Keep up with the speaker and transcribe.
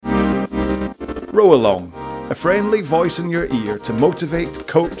Row Along, a friendly voice in your ear to motivate,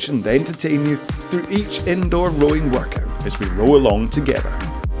 coach and entertain you through each indoor rowing workout as we row along together.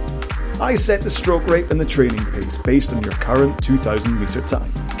 I set the stroke rate and the training pace based on your current 2,000 metre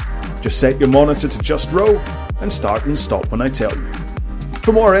time. Just set your monitor to just row and start and stop when I tell you.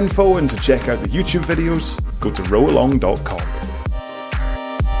 For more info and to check out the YouTube videos, go to rowalong.com.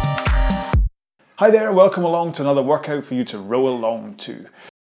 Hi there, welcome along to another workout for you to row along to.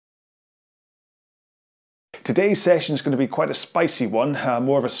 Today's session is going to be quite a spicy one,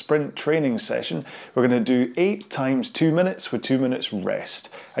 more of a sprint training session. We're going to do 8 times 2 minutes with 2 minutes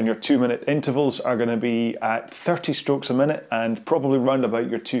rest. And your 2 minute intervals are going to be at 30 strokes a minute and probably round about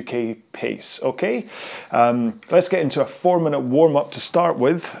your 2k pace, okay? Let's get into a 4 minute warm up to start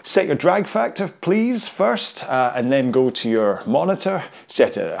with. Set your drag factor, please, first, and then go to your monitor.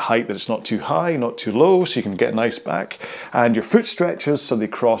 Set it at a height that it's not too high, not too low, so you can get nice back. And your foot stretches, so they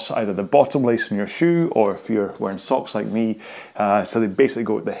cross either the bottom lace in your shoe, or if you're wearing socks like me, so they basically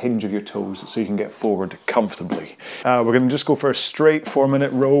go at the hinge of your toes so you can get forward comfortably. We're going to just go for a straight 4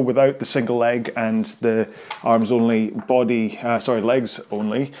 minute row without the single leg and the arms only, legs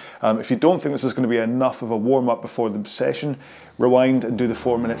only. If you don't think this is going to be enough of a warm up before the session, rewind and do the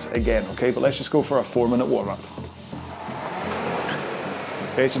 4 minutes again, okay? But let's just go for a 4 minute warm up.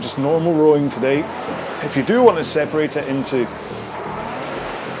 Okay, so just normal rowing today. If you do want to separate it into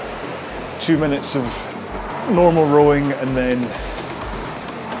 2 minutes of normal rowing and then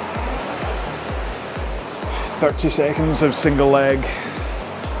 30 seconds of single leg,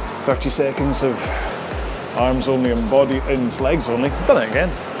 30 seconds of arms only and body and legs only. I've done it again.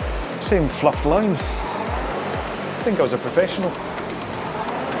 Same fluffed line. I think I was a professional.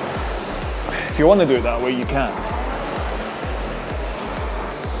 If you want to do it that way, you can.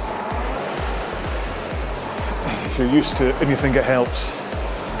 If you're used to it and you think it helps.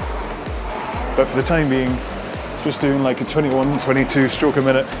 But for the time being, just doing like a 21, 22 stroke a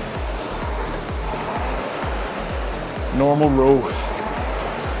minute. Normal row.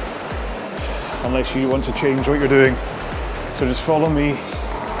 Unless you want to change what you're doing. So just follow me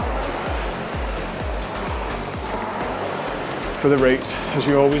for the rate, as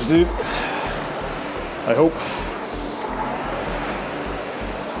you always do. I hope.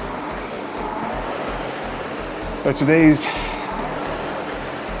 But today's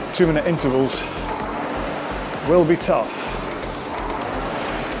 2 minute intervals will be tough.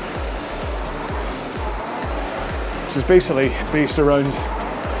 This is basically based around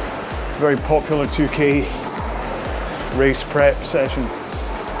a very popular 2k race prep session,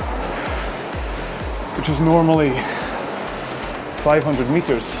 which is normally 500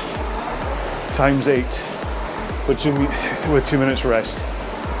 meters times 8 with 2 minutes rest.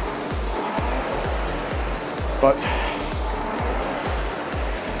 But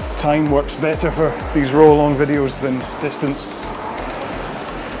time works better for these row along videos than distance.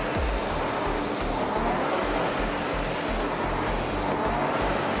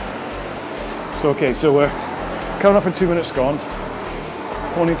 So okay, so we're coming up in 2 minutes gone.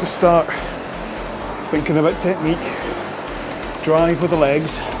 Wanting to start thinking about technique, drive with the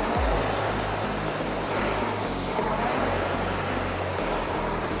legs.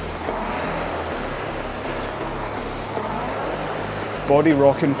 Body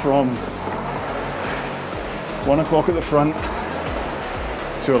rocking from 1 o'clock at the front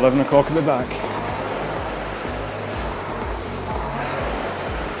to 11 o'clock at the back.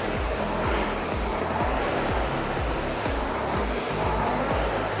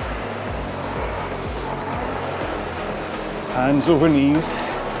 Hands over knees,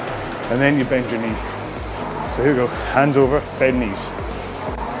 and then you bend your knee. So here we go, hands over, bend knees.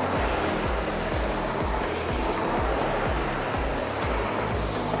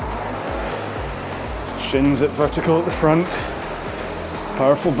 Shins at vertical at the front,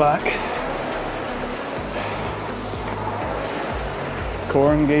 powerful back,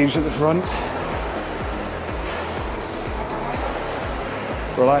 core engaged at the front,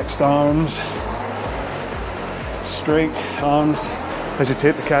 relaxed arms, straight arms as you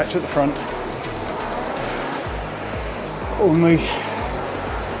take the catch at the front, only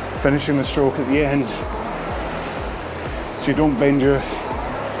finishing the stroke at the end so you don't bend your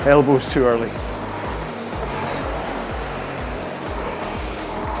elbows too early.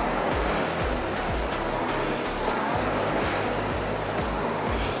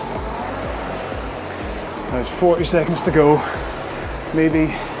 There's 40 seconds to go. Maybe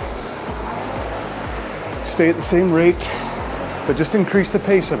stay at the same rate, but just increase the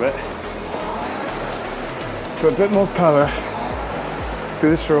pace a bit. Put a bit more power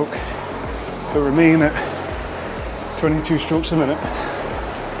through the stroke, but remain at 22 strokes a minute.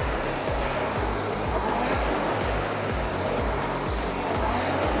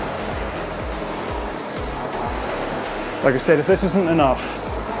 Like I said, if this isn't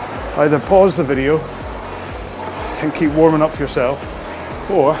enough, either pause the video and keep warming up yourself,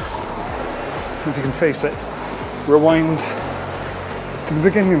 or if you can face it, rewind to the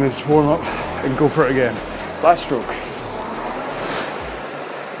beginning of this warm up and go for it again. Last stroke.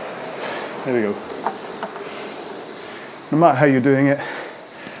 There we go. No matter how you're doing it,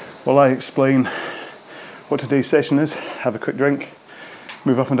 while I explain what today's session is, have a quick drink,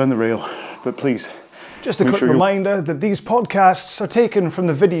 move up and down the rail, but please, just a quick reminder that these podcasts are taken from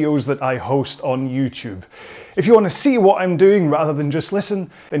the videos that I host on YouTube. If you want to see what I'm doing rather than just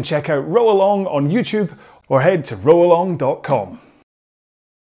listen, then check out Row Along on YouTube or head to rowalong.com.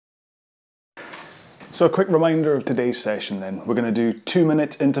 So a quick reminder of today's session then. We're going to do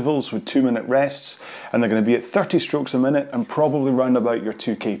 2-minute intervals with 2-minute rests, and they're going to be at 30 strokes a minute and probably round about your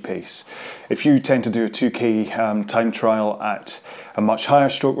 2k pace. If you tend to do a 2k time trial at a much higher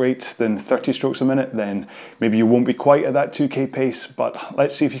stroke rate than 30 strokes a minute, then maybe you won't be quite at that 2k pace, but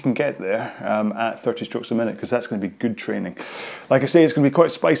let's see if you can get there at 30 strokes a minute, because that's going to be good training. Like I say, it's going to be quite a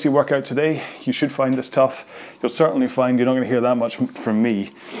spicy workout today. You should find this tough. You'll certainly find you're not going to hear that much from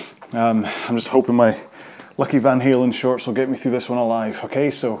me. I'm just hoping my lucky Van Halen shorts will get me through this one alive. Okay,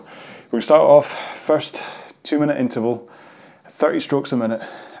 so we're going to start off first 2-minute interval, 30 strokes a minute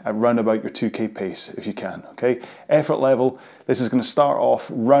at round about your 2k pace if you can. Okay, effort level, this is going to start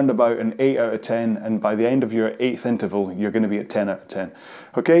off round about an 8 out of 10, and by the end of your 8th interval you're going to be at 10 out of 10.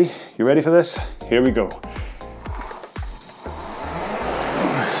 Okay, you ready for this? Here we go.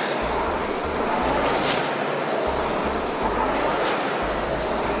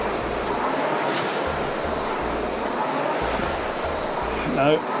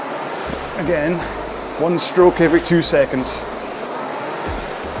 Now, again, 1 stroke every 2 seconds.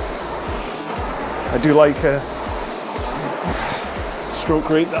 I do like a stroke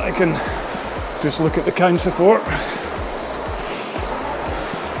rate that I can just look at the counter for.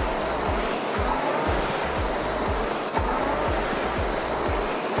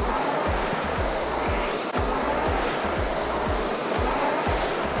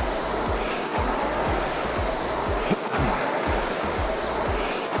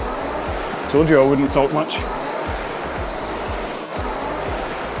 Told you I wouldn't talk much.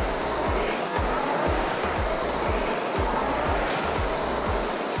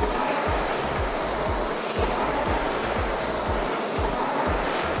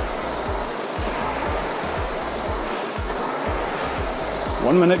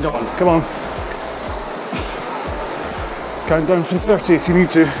 One minute gone, come on. Count down from 30 if you need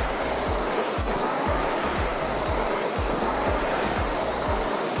to.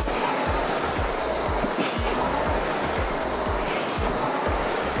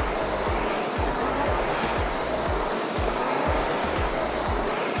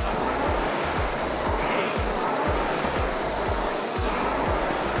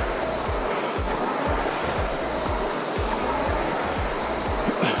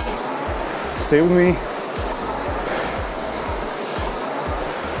 Stay with me.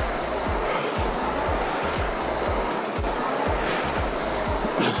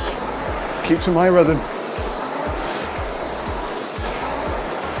 Keep to my rhythm.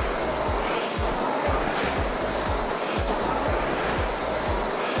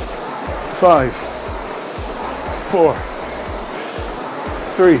 5, 4,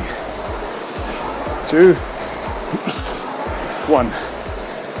 3, 2, 1.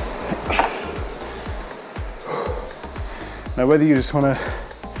 Now, whether you just want to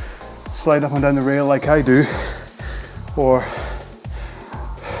slide up and down the rail like I do, or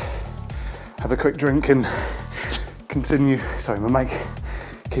have a quick drink and continue. Sorry, my mic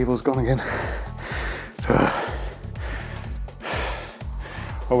cable's gone again.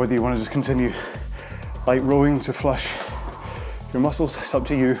 Or whether you want to just continue light rowing to flush your muscles, it's up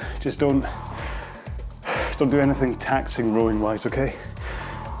to you. Just don't do anything taxing rowing wise, okay?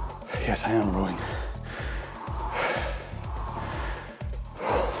 Yes, I am rowing.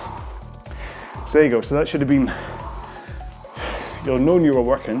 So there you go. So that should have been, you'll have known you were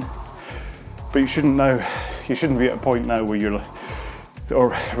working, but you shouldn't be at a point now where you're or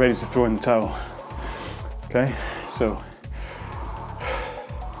ready to throw in the towel. Okay, so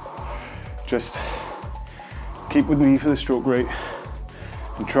just keep with me for the stroke rate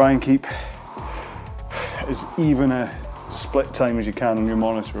and try and keep as even a split time as you can on your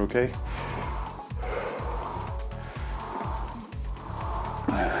monitor, okay?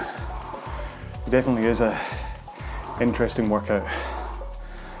 It definitely is a interesting workout.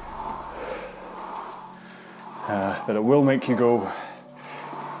 That it will make you go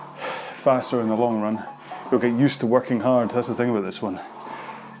faster in the long run. You'll get used to working hard. That's the thing about this one,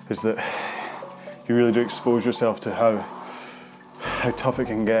 is that you really do expose yourself to how tough it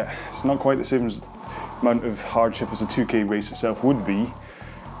can get. It's not quite the same amount of hardship as a 2K race itself would be,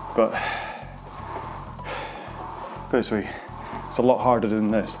 but put it this way, it's a lot harder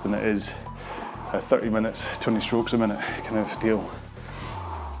than this than it is a 30 minutes, 20 strokes a minute kind of deal.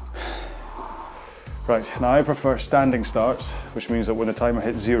 Right, now I prefer standing starts, which means that when the timer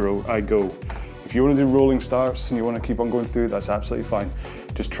hits 0, I go. If you want to do rolling starts and you want to keep on going through, that's absolutely fine.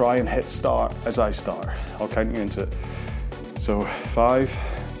 Just try and hit start as I start. I'll count you into it. So 5,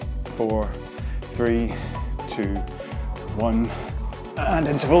 4, 3, 2, 1, and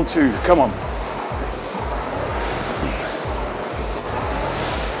interval 2. Come on.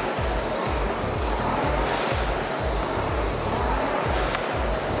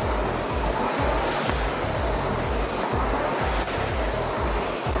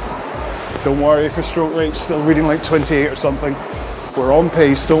 Don't worry if your stroke rate's still reading like 28 or something. We're on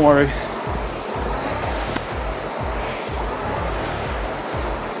pace, don't worry.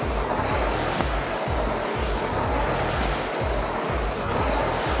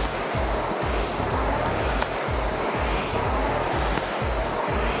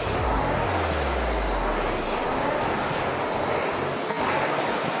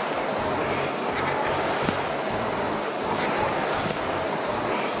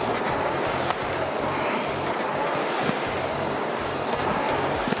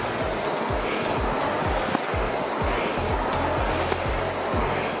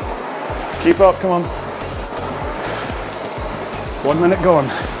 Keep up, come on. 1 minute gone.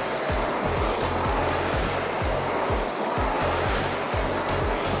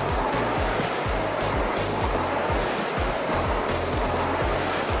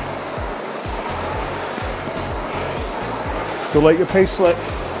 Don't let your pace slip.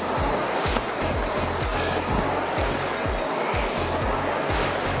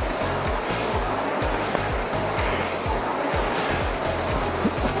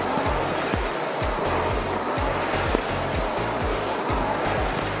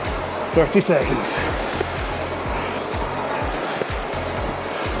 Thirty seconds.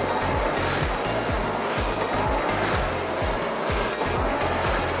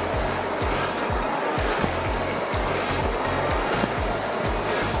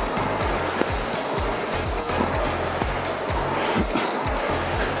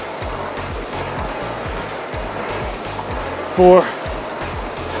 Four,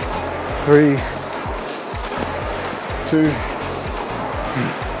 3, 2,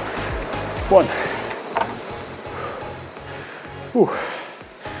 1. Ooh.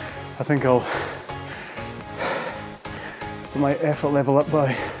 I think I'll put my effort level up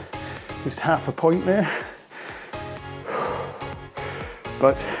by just half a point there,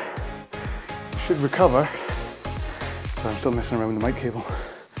 but you should recover. So I'm still messing around with the mic cable.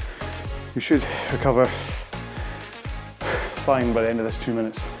 You should recover fine by the end of this 2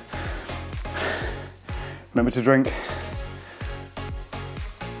 minutes. Remember to drink.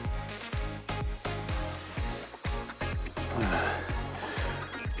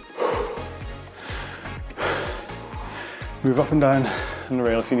 Move up and down on the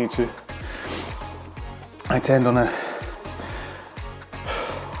rail if you need to. I tend on a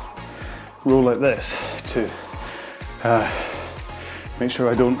roll like this to make sure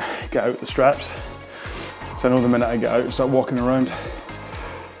I don't get out the straps. So I know the minute I get out and start walking around,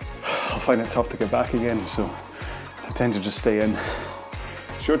 I'll find it tough to get back again. So I tend to just stay in.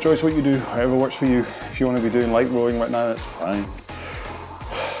 It's your choice what you do, however works for you. If you want to be doing light rowing right now, that's fine.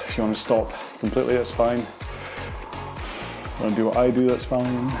 If you want to stop completely, that's fine. If you want to do what I do, that's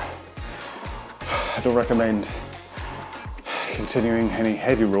fine. I don't recommend continuing any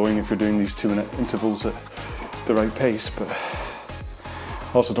heavy rowing if you're doing these 2 minute intervals at the right pace, but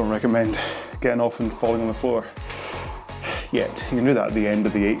I also don't recommend getting off and falling on the floor yet. You can do that at the end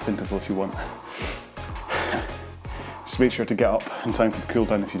of the 8th interval if you want. Just make sure to get up in time for the cool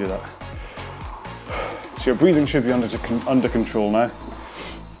down if you do that. So your breathing should be under control now.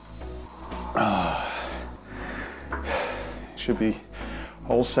 Should be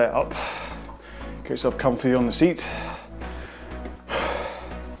all set up. Get yourself comfy on the seat.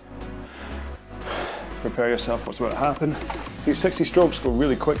 Prepare yourself what's about to happen. These 60 strokes go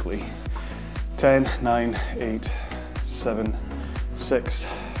really quickly. 10, 9, 8, 7, 6,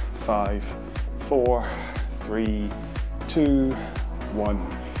 5, 4, 3, 2,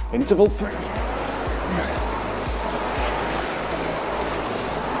 1. Interval 3.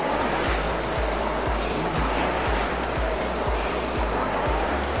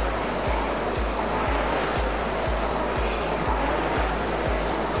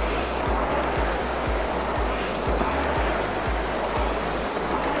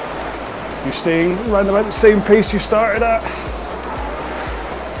 You You're staying around about the same pace you started at.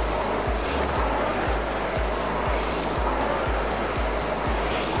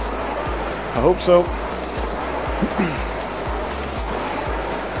 I hope so.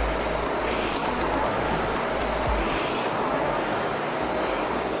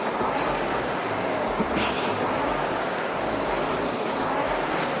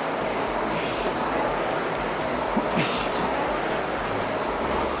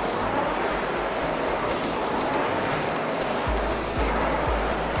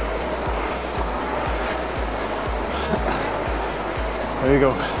 There you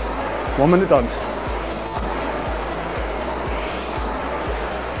go. 1 minute done.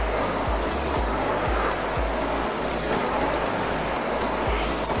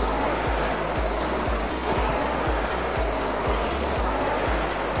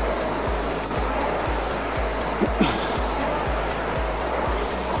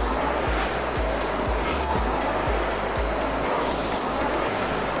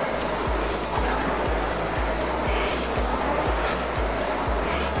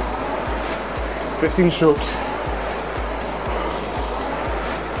 Fifteen strokes.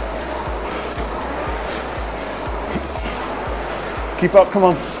 Keep up, come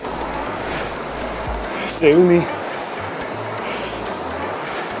on. Stay with me.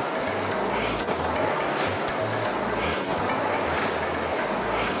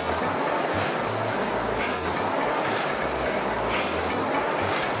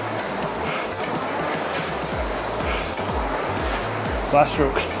 Last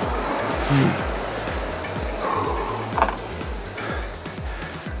stroke.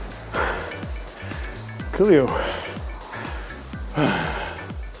 Coolio.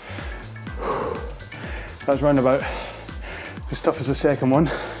 That's roundabout as tough as the second one.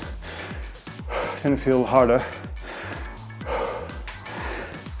 Didn't feel harder.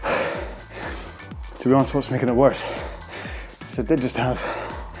 To be honest, what's making it worse is I did just have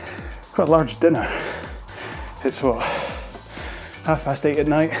quite a large dinner. It's what, 8:30 at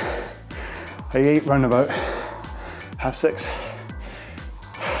night. I ate roundabout 6:30.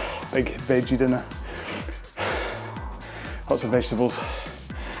 Big veggie dinner. Lots of vegetables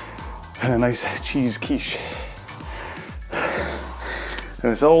and a nice cheese quiche.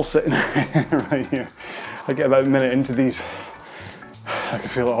 And it's all sitting right here. I get about a minute into these, I can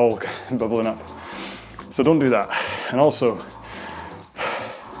feel it all bubbling up. So don't do that. And also,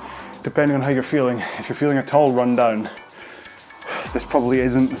 depending on how you're feeling, if you're feeling at all run down, this probably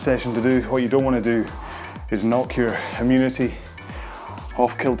isn't the session to do. What you don't want to do is knock your immunity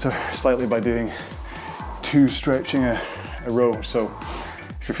off kilter slightly by doing too stretching a row. So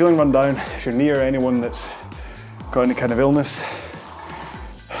if you're feeling run down, if you're near anyone that's got any kind of illness,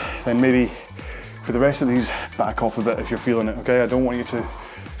 then maybe for the rest of these, back off a bit if you're feeling it, okay? I don't want you to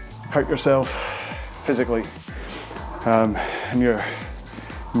hurt yourself physically, and your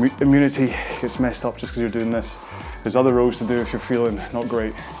immunity gets messed up just because you're doing this. There's other rows to do if you're feeling not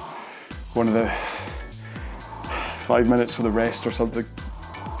great. One of the 5 minutes with a rest or something,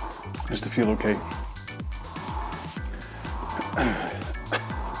 just to feel okay.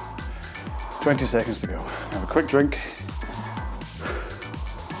 20 seconds to go. Have a quick drink.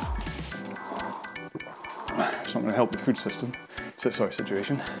 It's not going to help the food system.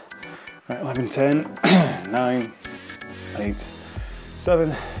 Situation. Right, 11, 10, 9, 8,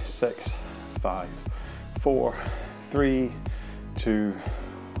 7, 6, 5, 4, 3, 2,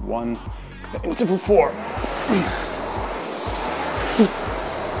 1. Interval 4.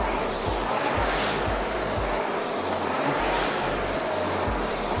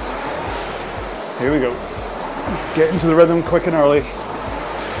 Here we go. Get into the rhythm quick and early.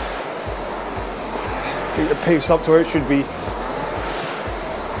 Get your pace up to where it should be.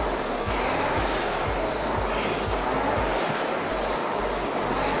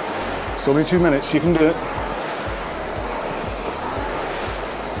 It's only 2 minutes, you can do it.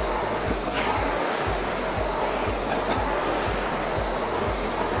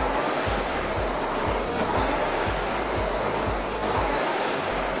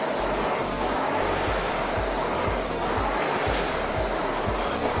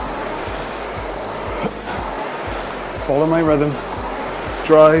 Follow my rhythm.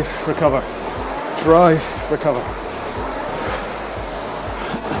 Drive, recover. Drive, recover.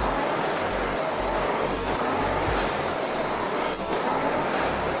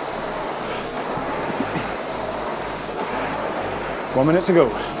 One minute to go.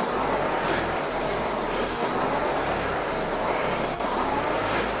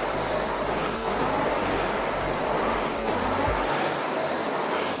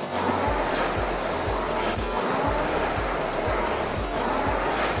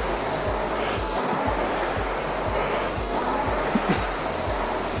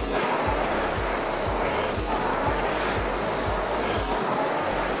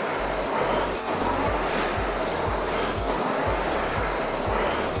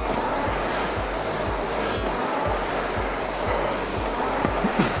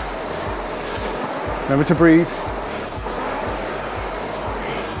 Remember to breathe.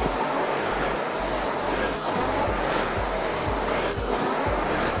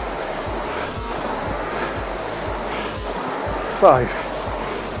 Five,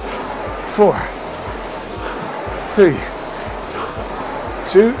 4, 3,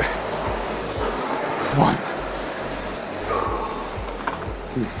 2, 1.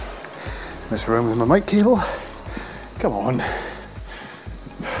 Mess around with my mic cable. Come on.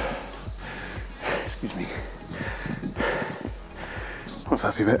 Excuse me. What's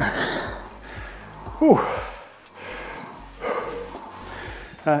that be better? Whew.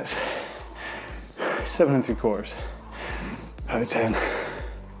 That's 7 3/4 out of 10.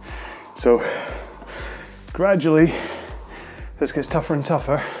 So gradually this gets tougher and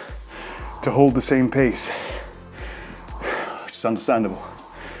tougher to hold the same pace, which is understandable.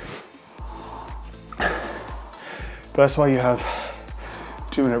 But that's why you have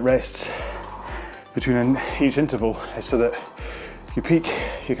 2-minute rests between each interval, is so that you peak,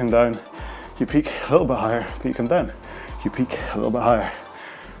 you come down, you peak a little bit higher, but you come down, you peak a little bit higher,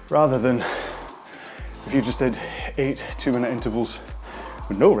 rather than if you just did 8 2-minute intervals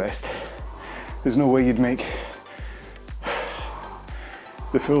with no rest. There's no way you'd make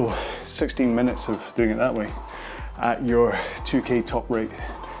the full 16 minutes of doing it that way at your 2K top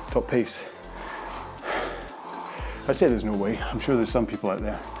pace. I say there's no way, I'm sure there's some people out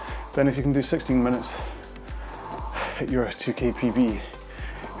there. Then if you can do 16 minutes at your 2K PB,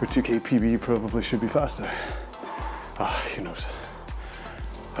 your 2K PB probably should be faster. Who knows?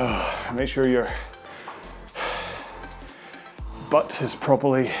 Make sure your butt is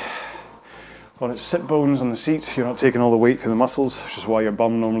properly on its sit bones on the seat. You're not taking all the weight through the muscles, which is why your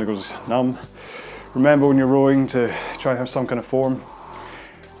bum normally goes numb. Remember when you're rowing to try and have some kind of form.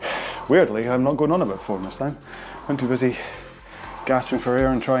 Weirdly, I'm not going on about form this time. I'm too busy gasping for air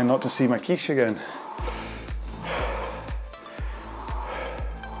and trying not to see my quiche again.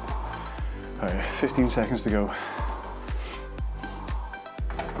 All right, 15 seconds to go.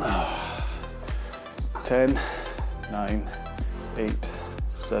 10, 9, 8,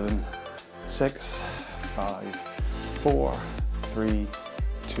 7, 6, 5, 4, 3,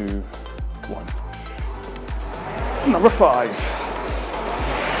 2, 1. Number 5.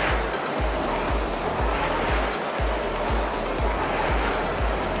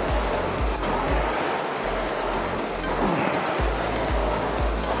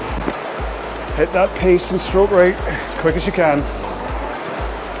 Hit that pace and stroke rate as quick as you can.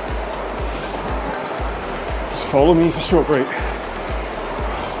 Just follow me for stroke rate.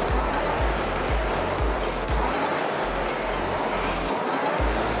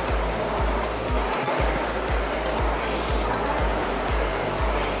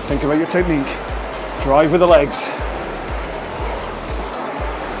 Think about your technique. Drive with the legs.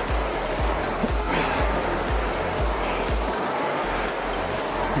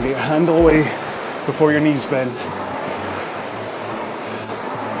 And get your hand all the way before your knees bend.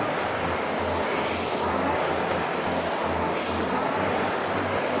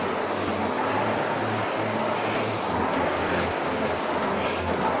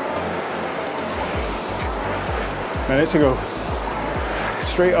 Minute to go.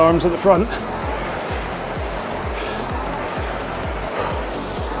 Straight arms at the front.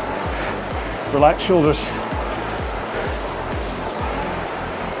 Relax shoulders.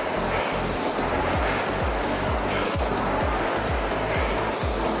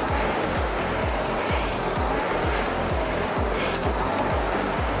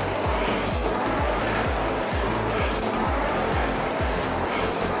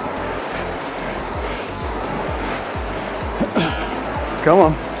 Come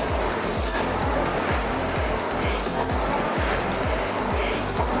on.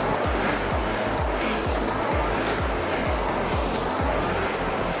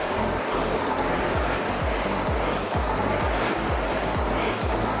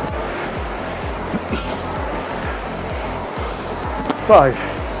 Five,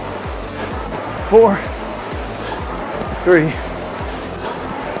 4, 3,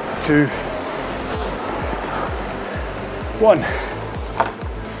 2, 1.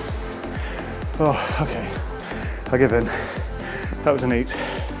 Oh, okay, I'll give in. That was an 8.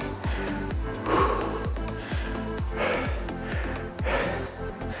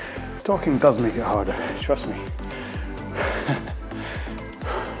 Talking does make it harder, trust me.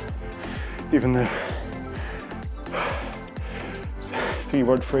 Even the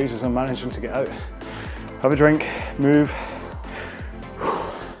 3-word phrases I'm managing to get out. Have a drink, move.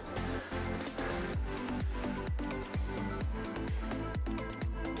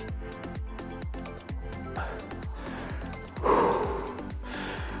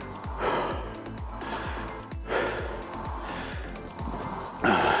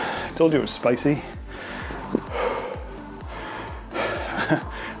 Told you it was spicy.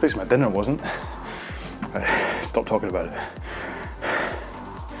 At least my dinner wasn't. Stop talking about it.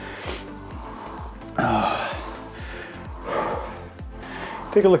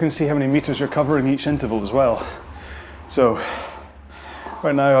 Take a look and see how many meters you're covering each interval as well. So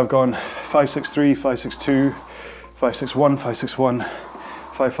right now I've gone 563, 562, 561, 561,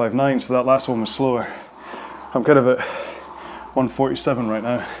 559, so that last one was slower. I'm kind of at 147 right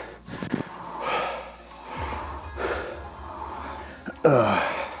now.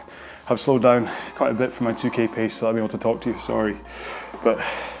 I've slowed down quite a bit for my 2K pace, so I'll be able to talk to you, sorry. But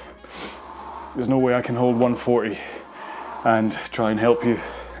there's no way I can hold 140 and try and help you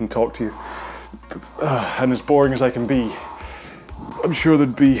and talk to you. And as boring as I can be, I'm sure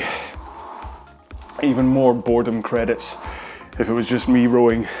there'd be even more boredom credits if it was just me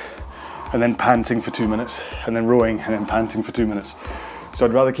rowing and then panting for 2 minutes, and then rowing and then panting for 2 minutes. So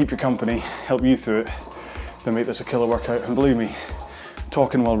I'd rather keep you company, help you through it, than make this a killer workout. And believe me,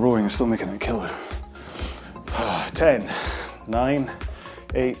 talking while rowing is still making it a killer. 10, 9,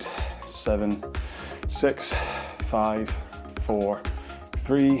 8, 7, 6, 5, 4,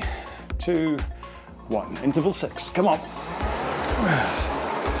 3, 2, 1. Interval 6, come on.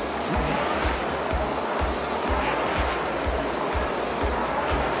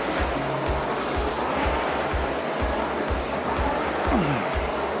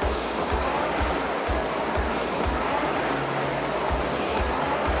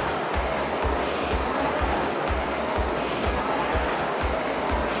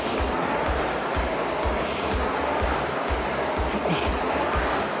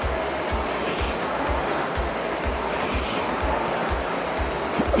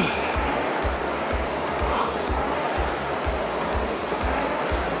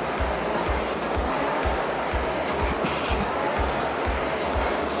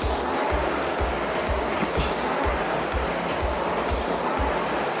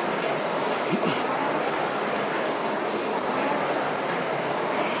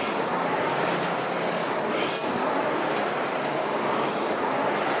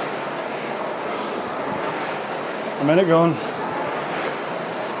 A minute gone.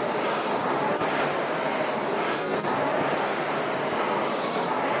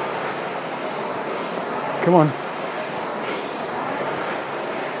 Come on.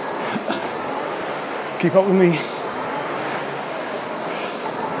 Keep up with me.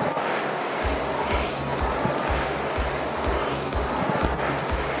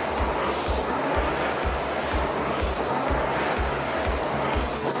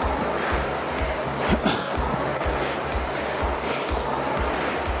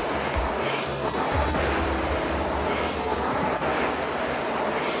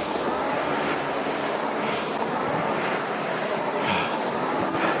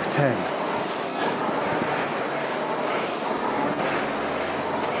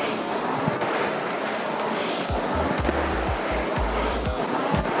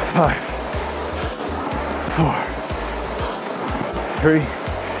 Five, 4, 3,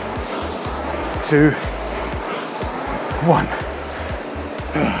 2, 1.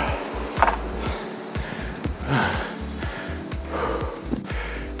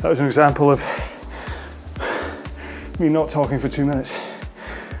 That was an example of me not talking for 2 minutes.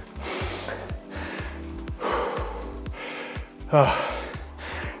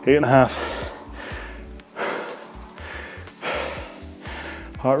 8.5.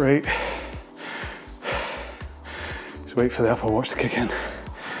 Heart rate. Just wait for the Apple Watch to kick in.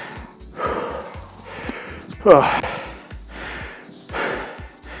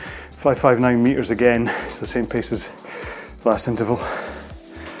 559 meters again. It's the same pace as last interval.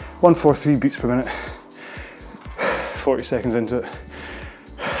 143 beats per minute. 40 seconds into it.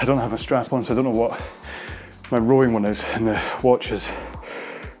 I don't have a strap on, so I don't know what my rowing one is, and the watch is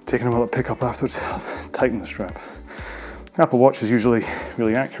taking a while to pick up afterwards. I'll tighten the strap. Apple Watch is usually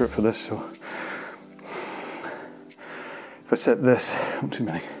really accurate for this, so if I set this, not too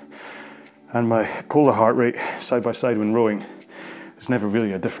many, and my polar heart rate side by side when rowing, there's never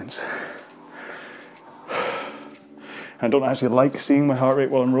really a difference. I don't actually like seeing my heart rate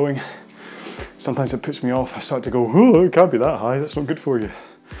while I'm rowing. Sometimes it puts me off. I start to go, oh, it can't be that high, that's not good for you.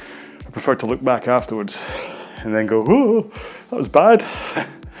 I prefer to look back afterwards and then go, oh, that was bad.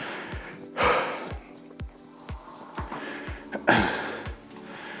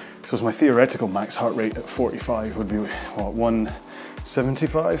 So my theoretical max heart rate at 45 would be, what,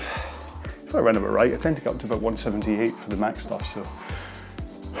 175? If I ran about right, I tend to get up to about 178 for the max stuff, so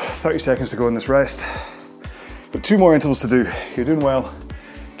 30 seconds to go in this rest. But 2 more intervals to do. You're doing well.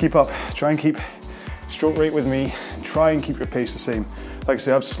 Keep up. Try and keep stroke rate with me, and try and keep your pace the same. Like I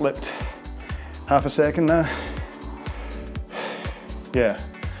say, I've slipped half a second now. Yeah.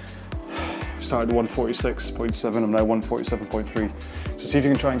 Started at 146.7, I'm now 147.3. So see if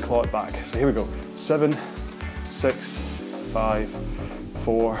you can try and claw it back. So here we go. 7, 6, 5,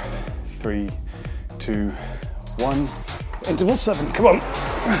 4, 3, 2, 1. Interval 7, come on.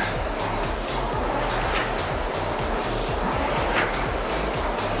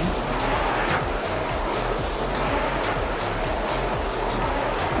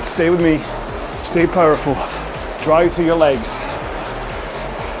 Stay with me, stay powerful. Drive through your legs.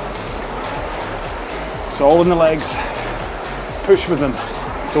 It's all in the legs. Push with them.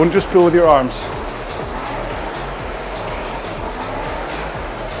 Don't just pull with your arms.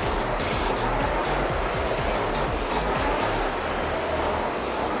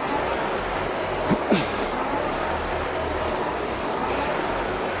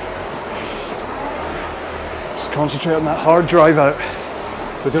 Just concentrate on that hard drive out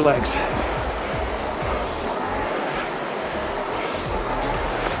with your legs.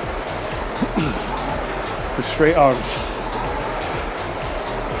 With straight arms.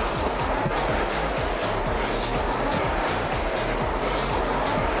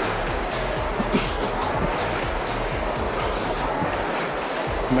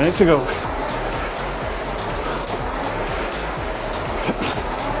 Minutes to go.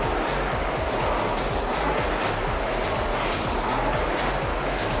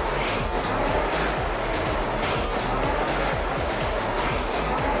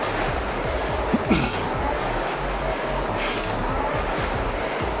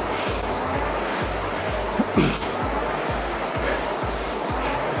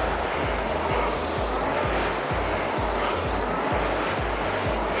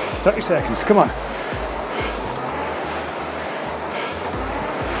 Thirty seconds, come on.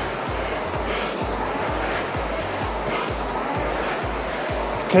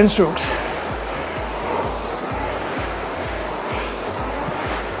 10 strokes.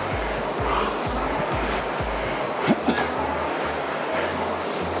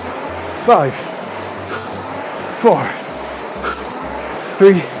 5, 4,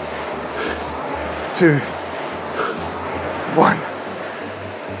 3, 2, 1.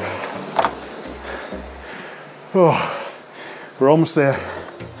 Oh, we're almost there.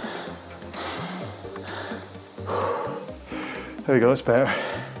 There we go, that's better.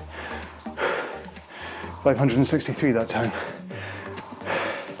 563 that time.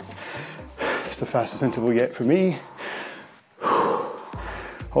 It's the fastest interval yet for me.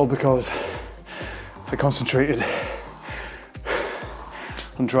 All because I concentrated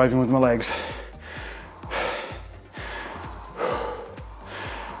on driving with my legs.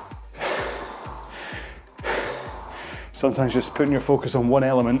 Sometimes just putting your focus on one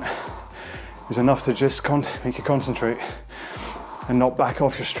element is enough to just make you concentrate and not back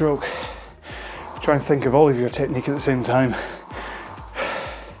off your stroke. Try and think of all of your technique at the same time.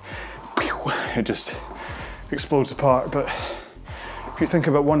 It just explodes apart. But if you think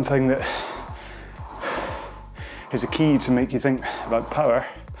about one thing that is a key to make you think about power,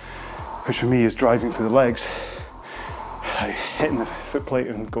 which for me is driving through the legs, like hitting the foot plate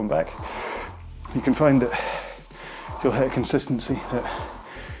and going back, you can find that you'll hit a consistency that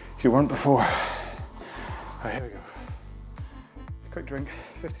you weren't before. Right, here we go. Quick drink,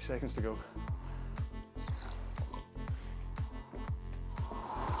 50 seconds to go.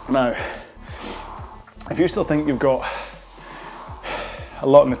 Now, if you still think you've got a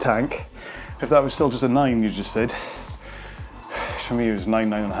lot in the tank, if that was still just a 9 you just did, for me it was 9,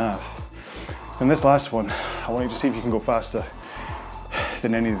 9.5. In this last one, I want you to see if you can go faster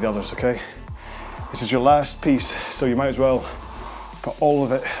than any of the others, okay? This is your last piece, so you might as well put all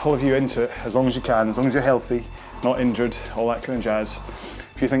of you into it as long as you can, as long as you're healthy, not injured, all that kind of jazz.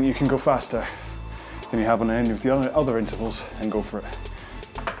 If you think you can go faster than you have on any of the other intervals, then go for it.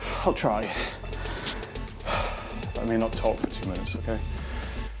 I'll try. I may not talk for 2 minutes, okay?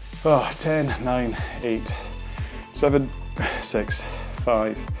 10, 9, 8, 7, 6,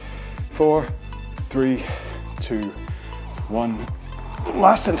 5, 4, 3, 2, 1.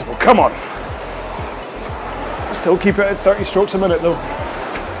 Last interval, come on. Still keep it at 30 strokes a minute though.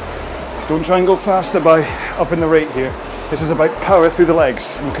 Don't try and go faster by upping the rate here. This is about power through the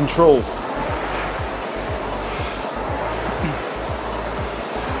legs and control.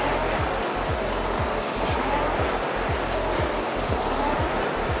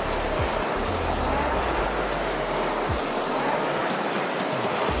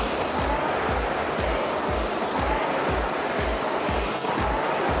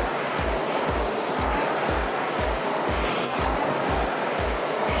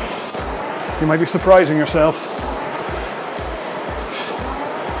 You might be surprising yourself.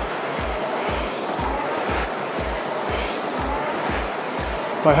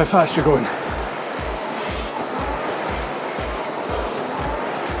 by how fast you're going.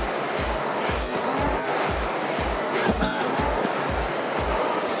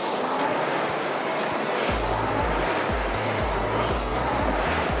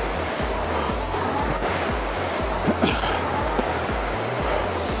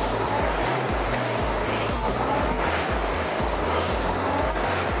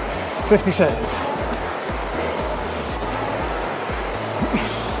 $50 seconds.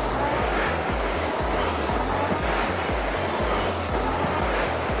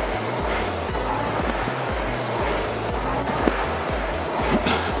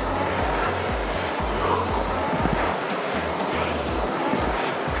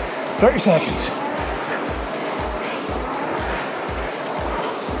 $30 seconds.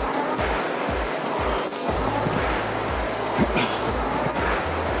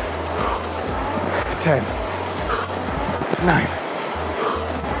 Ten, 9,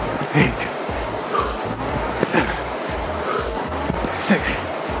 8, 7, 6,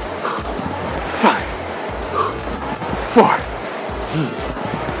 5, 4,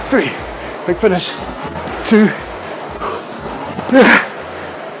 3. Big finish. 2.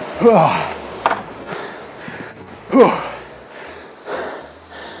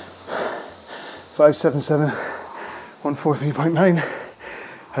 577 143.9.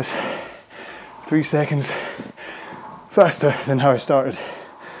 That's 3 seconds faster than how I started.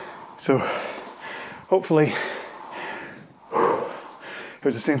 So hopefully it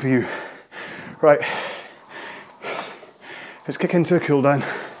was the same for you. Right, let's kick into a cool down.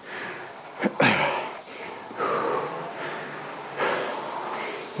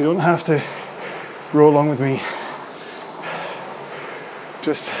 You don't have to row along with me.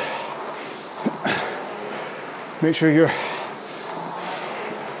 Just make sure you're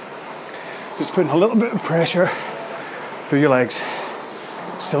just putting a little bit of pressure through your legs,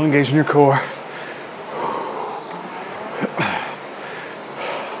 still engaging your core,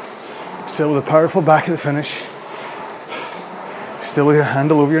 still with a powerful back at the finish, still with your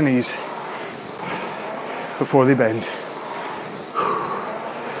handle over your knees before they bend.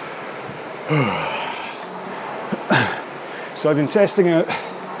 So I've been testing out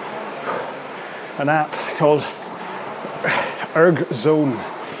an app called Erg Zone,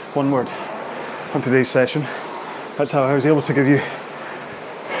 one word, on today's session. That's how I was able to give you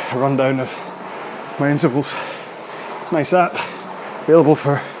a rundown of my intervals. Nice app, available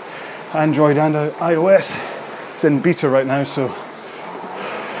for Android and iOS. It's in beta right now, so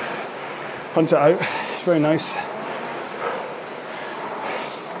hunt it out. It's very nice.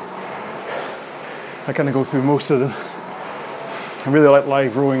 I kind of go through most of them. I really like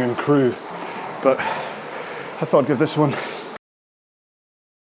live rowing and crew, but I thought I'd give this one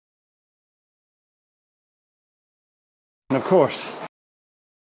and of course,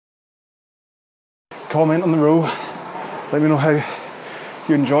 comment on the row. Let me know how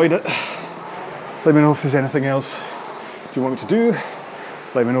you enjoyed it. Let me know if there's anything else you want me to do.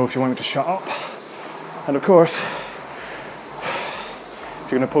 Let me know if you want me to shut up. And of course, if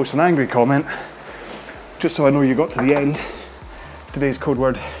you're going to post an angry comment, just so I know you got to the end, today's code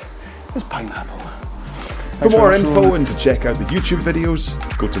word is pineapple. For more info and to check out the YouTube videos,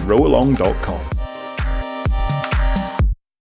 go to rowalong.com.